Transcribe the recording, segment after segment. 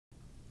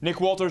Nick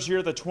Walters here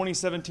at the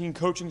 2017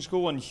 Coaching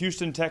School in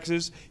Houston,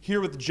 Texas, here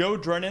with Joe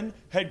Drennon,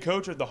 head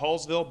coach at the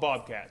Hallsville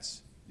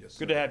Bobcats. Yes,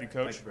 Good to have you,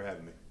 Coach. Thanks for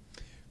having me.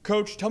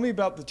 Coach, tell me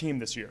about the team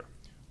this year.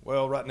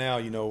 Well, right now,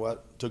 I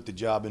took the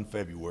job in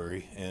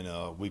February,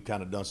 and we've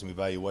kind of done some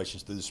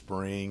evaluations through the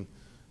spring,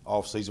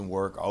 off-season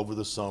work. Over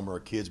the summer, our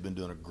kids have been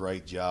doing a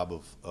great job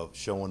of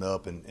showing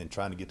up and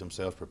trying to get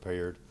themselves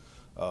prepared.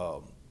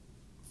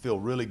 Feel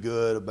really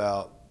good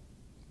about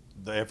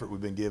the effort we've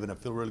been given. I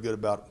feel really good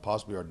about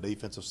possibly our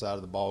defensive side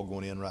of the ball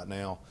going in right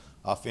now.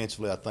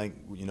 Offensively, I think,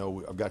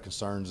 I've got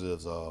concerns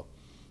as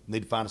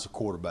need to find us a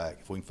quarterback.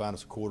 If we can find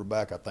us a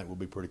quarterback, I think we'll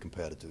be pretty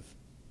competitive.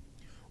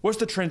 What's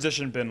the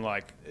transition been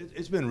like?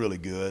 It's been really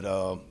good.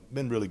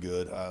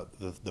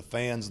 The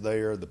fans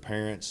there, the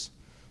parents,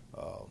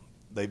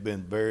 they've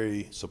been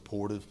very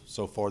supportive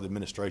so far. The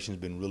administration's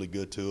been really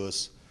good to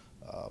us.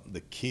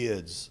 The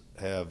kids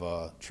have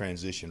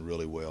transitioned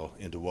really well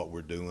into what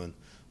we're doing.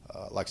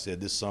 Like I said,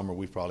 this summer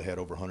we've probably had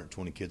over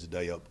 120 kids a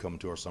day up coming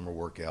to our summer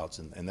workouts,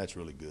 and that's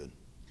really good.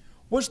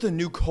 What's the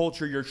new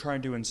culture you're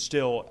trying to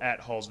instill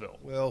at Hallsville?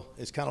 Well,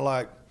 it's kind of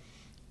like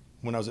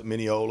when I was at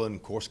Mineola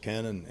and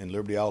Corsicana and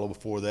Liberty Isle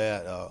before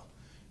that.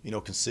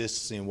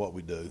 Consistency in what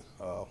we do.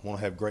 Want to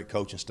have great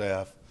coaching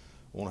staff.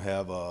 Want to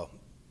have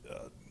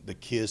the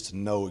kids to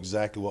know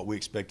exactly what we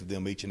expect of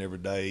them each and every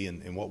day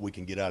and what we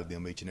can get out of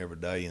them each and every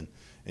day,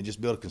 and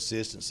just build a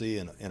consistency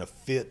and a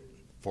fit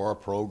for our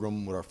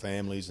program with our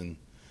families and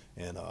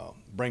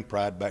bring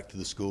pride back to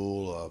the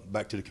school,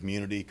 back to the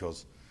community,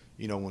 because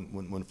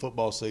when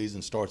football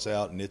season starts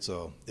out and it's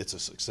a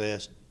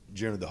success,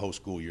 generally the whole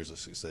school year is a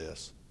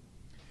success.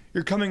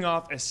 You're coming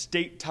off a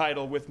state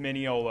title with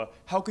Mineola.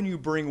 How can you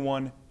bring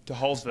one to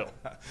Hallsville?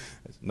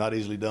 It's not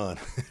easily done.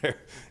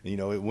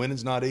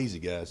 Winning's not easy,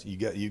 guys.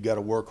 You got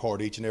to work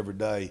hard each and every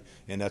day,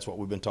 and that's what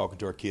we've been talking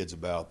to our kids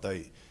about.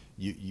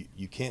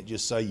 You can't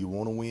just say you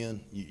want to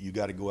win. You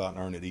got to go out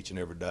and earn it each and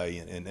every day,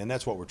 and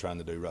that's what we're trying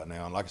to do right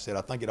now. And like I said,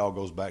 I think it all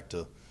goes back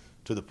to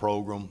the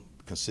program,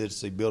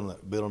 consistency,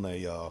 building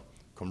a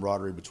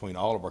camaraderie between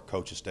all of our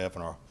coaching staff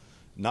and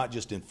not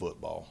just in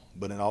football,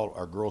 but in all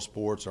our girls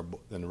sports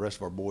and the rest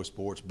of our boys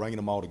sports, bringing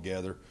them all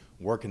together,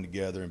 working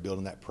together, and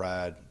building that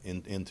pride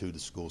into the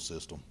school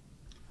system.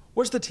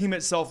 What's the team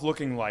itself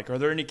looking like? Are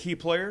there any key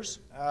players?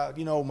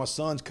 My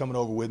son's coming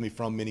over with me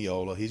from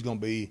Mineola.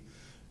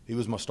 He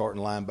was my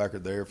starting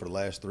linebacker there for the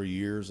last 3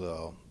 years.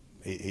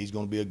 He's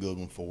going to be a good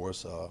one for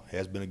us.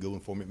 Has been a good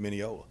one for me at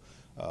Mineola.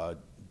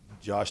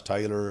 Josh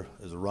Taylor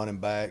is a running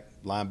back,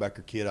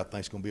 linebacker kid. I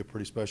think is going to be a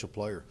pretty special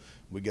player.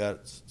 We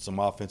got some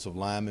offensive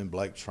linemen,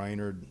 Blake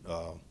Traynor,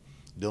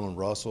 Dylan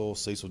Russell,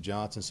 Cecil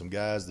Johnson, some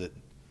guys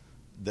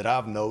that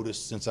I've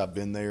noticed since I've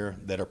been there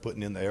that are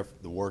putting in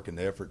the work and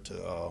the effort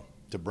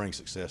to bring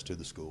success to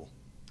the school.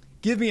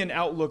 Give me an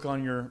outlook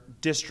on your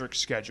district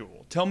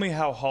schedule. Tell me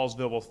how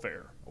Hallsville will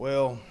fare.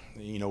 Well,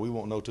 we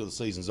won't know till the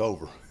season's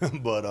over,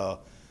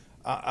 but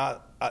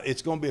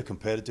it's going to be a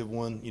competitive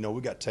one.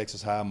 We got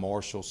Texas High,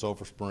 Marshall,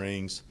 Sulphur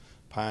Springs,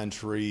 Pine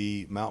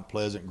Tree, Mount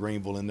Pleasant,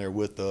 Greenville in there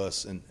with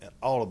us, and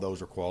all of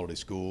those are quality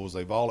schools.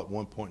 They've all at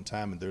one point in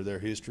time in their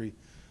history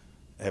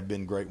have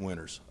been great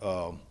winners.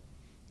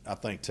 I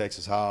think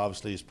Texas High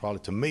obviously is probably,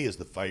 to me, is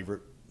the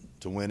favorite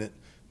to win it.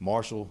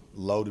 Marshall,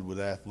 loaded with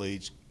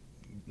athletes,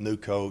 new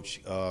coach,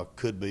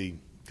 could be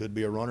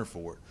a runner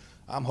for it.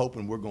 I'm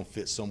hoping we're going to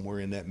fit somewhere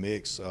in that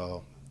mix,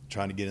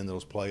 trying to get into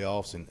those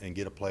playoffs and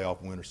get a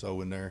playoff win or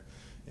so in there.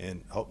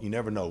 And you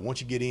never know. Once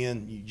you get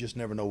in, you just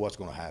never know what's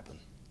going to happen.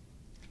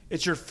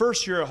 It's your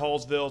first year at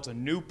Hallsville. It's a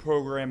new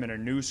program and a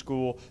new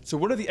school. So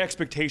what are the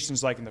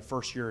expectations like in the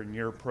first year in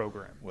your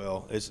program?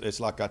 Well, it's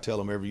like I tell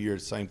them every year, the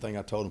same thing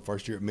I told them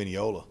first year at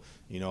Mineola.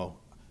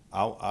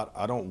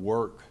 I don't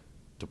work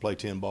to play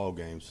 10 ball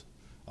games.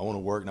 I want to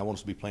work, and I want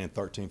us to be playing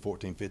 13,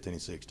 14, 15,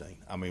 and 16.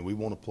 We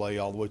want to play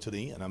all the way to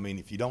the end.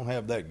 If you don't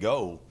have that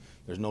goal,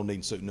 there's no need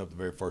in suiting up the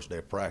very first day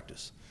of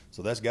practice.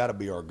 So that's got to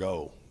be our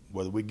goal.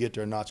 Whether we get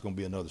there or not, it's going to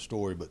be another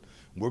story, but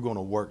we're going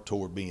to work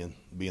toward being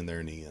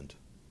there in the end.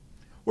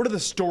 What are the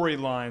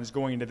storylines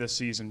going into this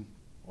season?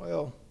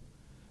 Well,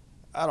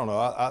 I don't know.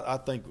 I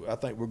think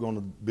we're going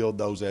to build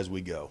those as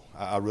we go.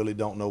 I really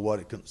don't know what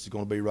it's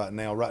going to be right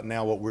now. Right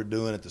now, what we're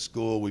doing at the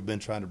school, we've been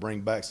trying to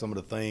bring back some of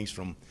the things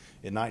from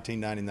in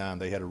 1999.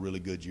 They had a really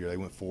good year. They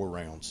went 4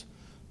 rounds.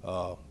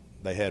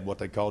 They had what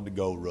they called the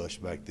gold rush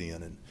back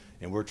then,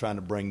 and we're trying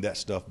to bring that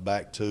stuff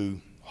back to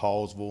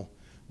Hallsville,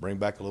 bring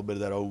back a little bit of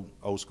that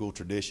old school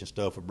tradition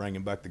stuff. We're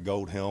bringing back the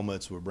gold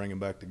helmets. We're bringing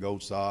back the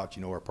gold socks.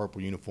 Our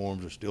purple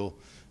uniforms are still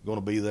going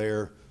to be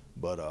there,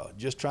 but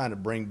just trying to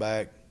bring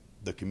back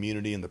the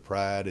community and the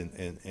pride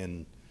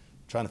and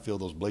trying to fill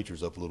those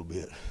bleachers up a little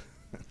bit.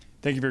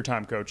 Thank you for your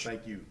time, Coach.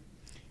 Thank you.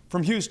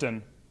 From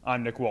Houston,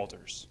 I'm Nick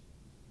Walters.